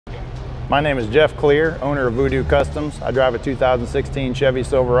My name is Jeff Cleer, owner of Voodoo Customs. I drive a 2016 Chevy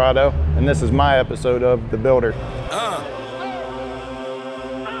Silverado, and this is my episode of The Builder. I'm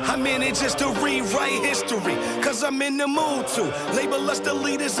in it just to rewrite history, cause I'm in the mood to label us the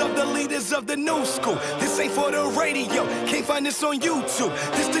leaders of the new school. This ain't for the radio, can't find this on YouTube.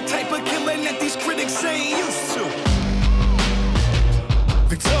 This the type of killing that these critics ain't used to.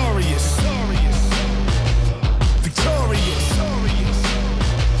 Victorious, victorious, victorious.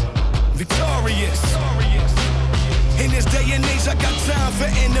 In this day and age, I got time for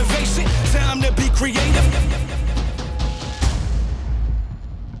innovation, time to be creative.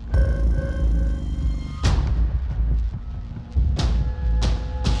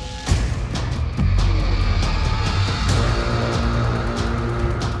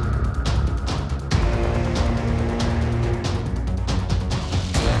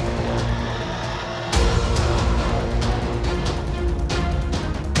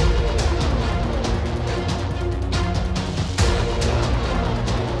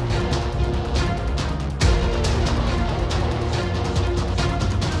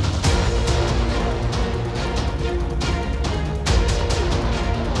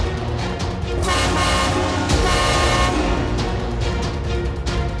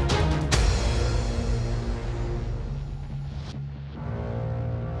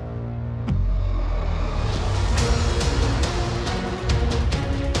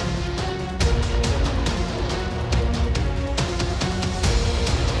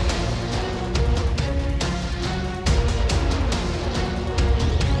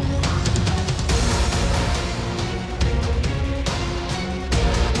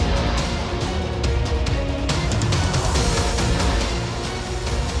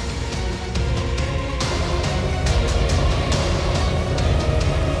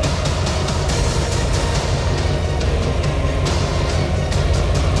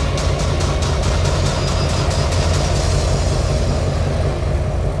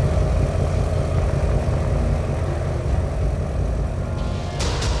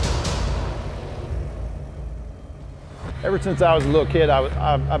 Ever since I was a little kid,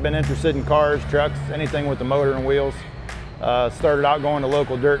 I've been interested in cars, trucks, anything with the motor and wheels. Started out going to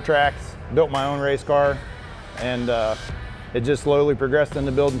local dirt tracks, built my own race car, and it just slowly progressed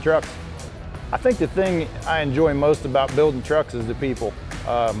into building trucks. I think the thing I enjoy most about building trucks is the people.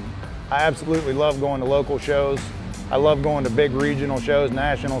 I absolutely love going to local shows. I love going to big regional shows,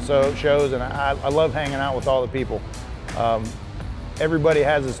 national shows, and I love hanging out with all the people. Everybody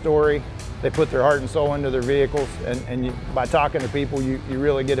has a story. They put their heart and soul into their vehicles, and by talking to people, you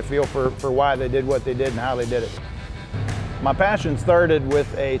really get a feel for why they did what they did and how they did it. My passion started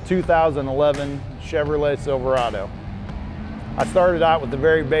with a 2011 Chevrolet Silverado. I started out with a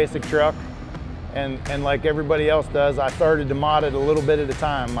very basic truck, and like everybody else does, I started to mod it a little bit at a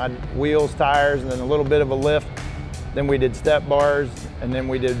time. I had wheels, tires, and then a little bit of a lift. Then we did step bars, and then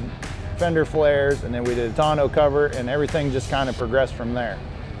we did fender flares, and then we did a tonneau cover, and everything just kind of progressed from there.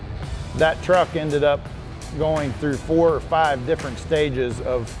 That truck ended up going through 4 or 5 different stages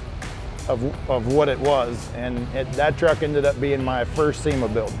of what it was, and that truck ended up being my first SEMA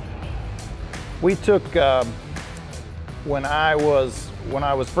build. We took when I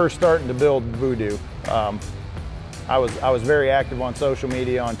was first starting to build Voodoo, I was very active on social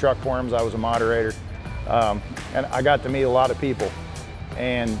media, on truck forums. I was a moderator, and I got to meet a lot of people.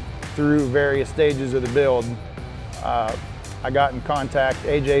 And through various stages of the build, I got in contact.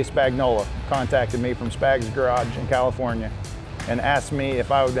 AJ Spagnola contacted me from Spag's Garage in California and asked me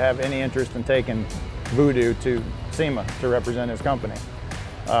if I would have any interest in taking Voodoo to SEMA to represent his company.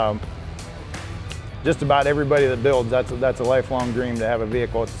 Just about everybody that builds, that's a lifelong dream to have a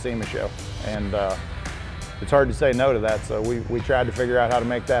vehicle at the SEMA show, and it's hard to say no to that. So we tried to figure out how to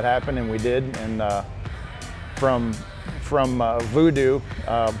make that happen, and we did. And from Voodoo,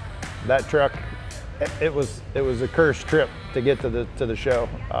 that truck, it was a cursed trip to get to the show.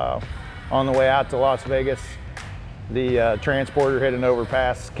 On the way out to Las Vegas, the transporter hit an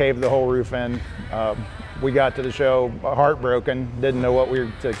overpass, caved the whole roof in. We got to the show heartbroken, didn't know what we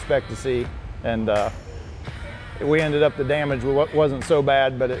were to expect to see, and we ended up, the damage wasn't so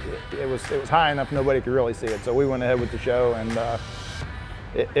bad, but it was high enough nobody could really see it. So we went ahead with the show, and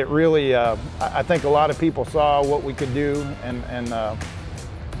it really, I think a lot of people saw what we could do,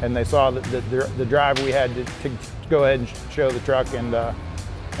 and they saw the drive we had to go ahead and show the truck, and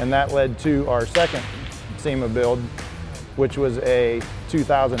that led to our second SEMA build, which was a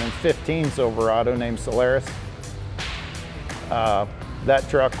 2015 Silverado named Solaris. That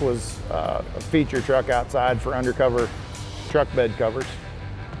truck was a feature truck outside for undercover truck bed covers.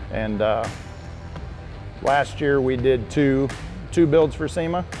 And last year we did two builds for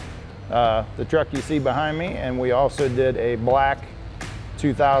SEMA. the truck you see behind me, and we also did a black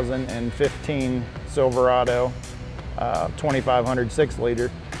 2015 Silverado 2500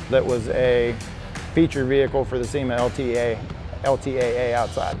 6-liter that was a feature vehicle for the SEMA LTAA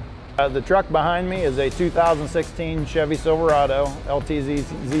outside. The truck behind me is a 2016 Chevy Silverado LTZ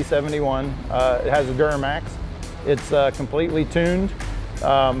Z71. It has a Duramax. It's completely tuned.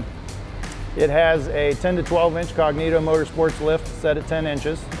 It has a 10 to 12 inch Cognito Motorsports lift set at 10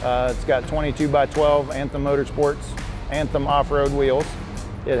 inches. It's got 22 by 12 Anthem Motorsports, Anthem Off-Road wheels.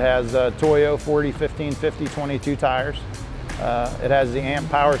 It has Toyo 40, 15, 50, 22 tires. It has the AMP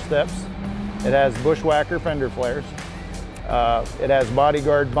power steps. It has Bushwacker fender flares. It has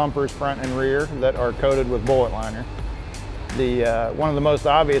Bodyguard bumpers front and rear that are coated with bullet liner. One of the most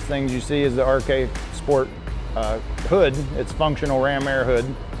obvious things you see is the RK Sport hood. It's functional ram air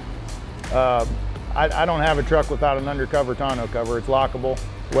hood. I don't have a truck without an UnderCover tonneau cover. It's lockable,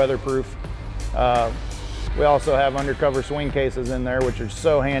 weatherproof. We also have undercover swing cases in there, which are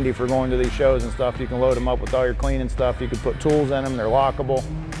so handy for going to these shows and stuff. You can load them up with all your cleaning stuff. You can put tools in them, they're lockable.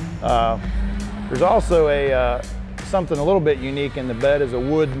 There's also something a little bit unique in the bed is a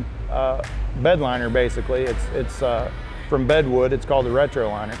wood bed liner, basically. It's from bedwood. It's called a retro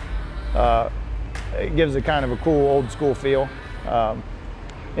liner. It gives it kind of a cool old school feel.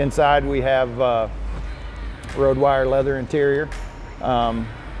 Inside we have Roadwire Leather Interior.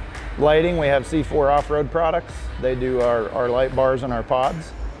 Lighting, we have C4 Off-Road products. They do our light bars and our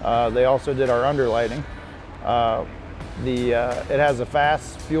pods. They also did our underlighting. It has a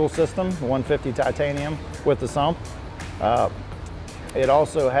Fass Fuel Systems, 150 titanium with the sump. It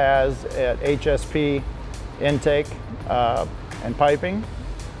also has an HSP intake and piping.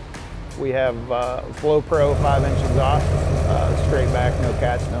 We have Flow Pro 5-inch exhaust, straight back, no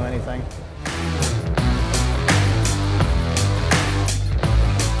catch, no anything.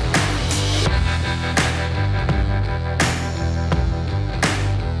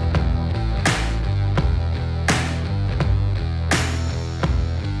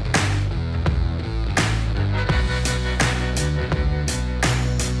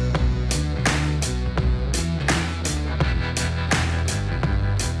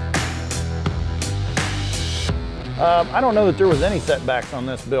 I don't know that there was any setbacks on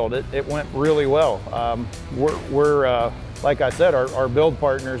this build. It went really well. We're like I said, our build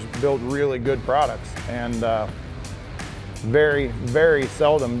partners build really good products, and very, very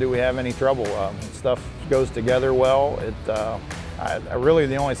seldom do we have any trouble. Stuff goes together well. Really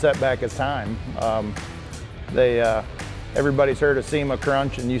the only setback is time. Everybody's heard of SEMA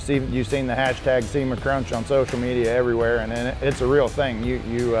Crunch, and you've seen the hashtag SEMA Crunch on social media everywhere, and it's a real thing.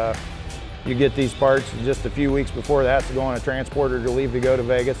 You get these parts just a few weeks before that has to go on a transporter to leave to go to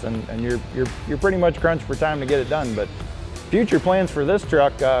Vegas, and you're pretty much crunched for time to get it done. But future plans for this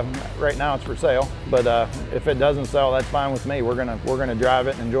truck, right now it's for sale, but if it doesn't sell, that's fine with me. We're gonna drive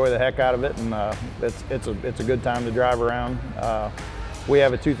it and enjoy the heck out of it, and it's a good time to drive around. We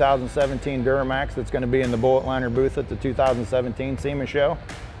have a 2017 Duramax that's going to be in the bullet liner booth at the 2017 SEMA Show,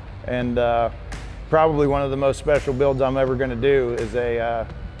 and probably one of the most special builds I'm ever going to do is a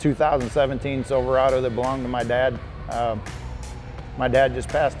 2017 Silverado that belonged to my dad. My dad just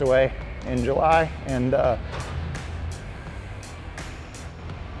passed away in July, and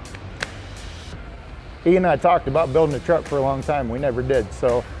he and I talked about building a truck for a long time. We never did,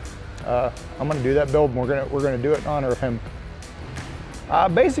 so I'm going to do that build, and we're going to do it in honor of him.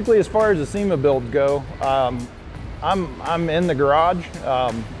 Basically, as far as the SEMA builds go, I'm in the garage.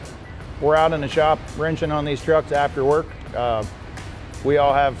 We're out in the shop wrenching on these trucks after work. We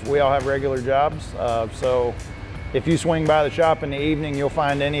all have regular jobs, so if you swing by the shop in the evening, you'll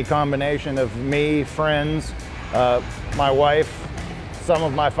find any combination of me, friends, my wife, some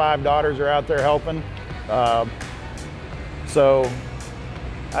of my 5 daughters are out there helping. So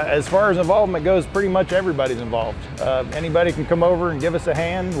as far as involvement goes, pretty much everybody's involved. Anybody can come over and give us a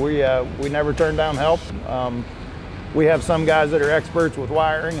hand. We never turn down help. We have some guys that are experts with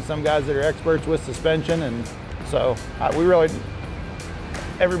wiring and some guys that are experts with suspension, and so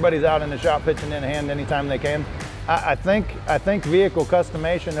everybody's out in the shop pitching in a hand anytime they can. I think vehicle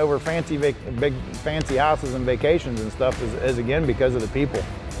customization over big fancy houses and vacations and stuff is again because of the people.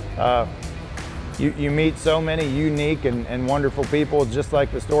 You meet so many unique and wonderful people, just like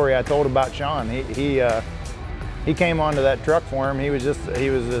the story I told about Sean. He came onto that truck for him. He was just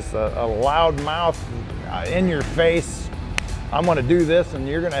a loud mouth, in your face. I'm going to do this, and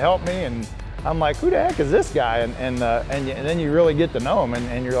you're going to help me. And I'm like, who the heck is this guy? And then you really get to know him,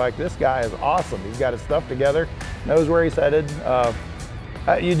 and you're like, this guy is awesome. He's got his stuff together, knows where he's headed.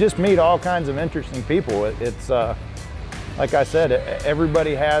 You just meet all kinds of interesting people. like I said,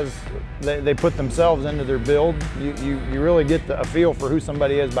 everybody has, they put themselves into their build. You really get a feel for who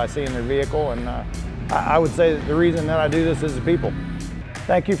somebody is by seeing their vehicle, and I would say that the reason that I do this is the people.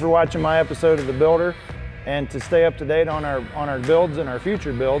 Thank you for watching my episode of The Builder, and to stay up to date on our builds and our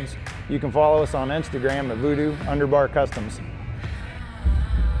future builds, you can follow us on Instagram at Voodoo Customs.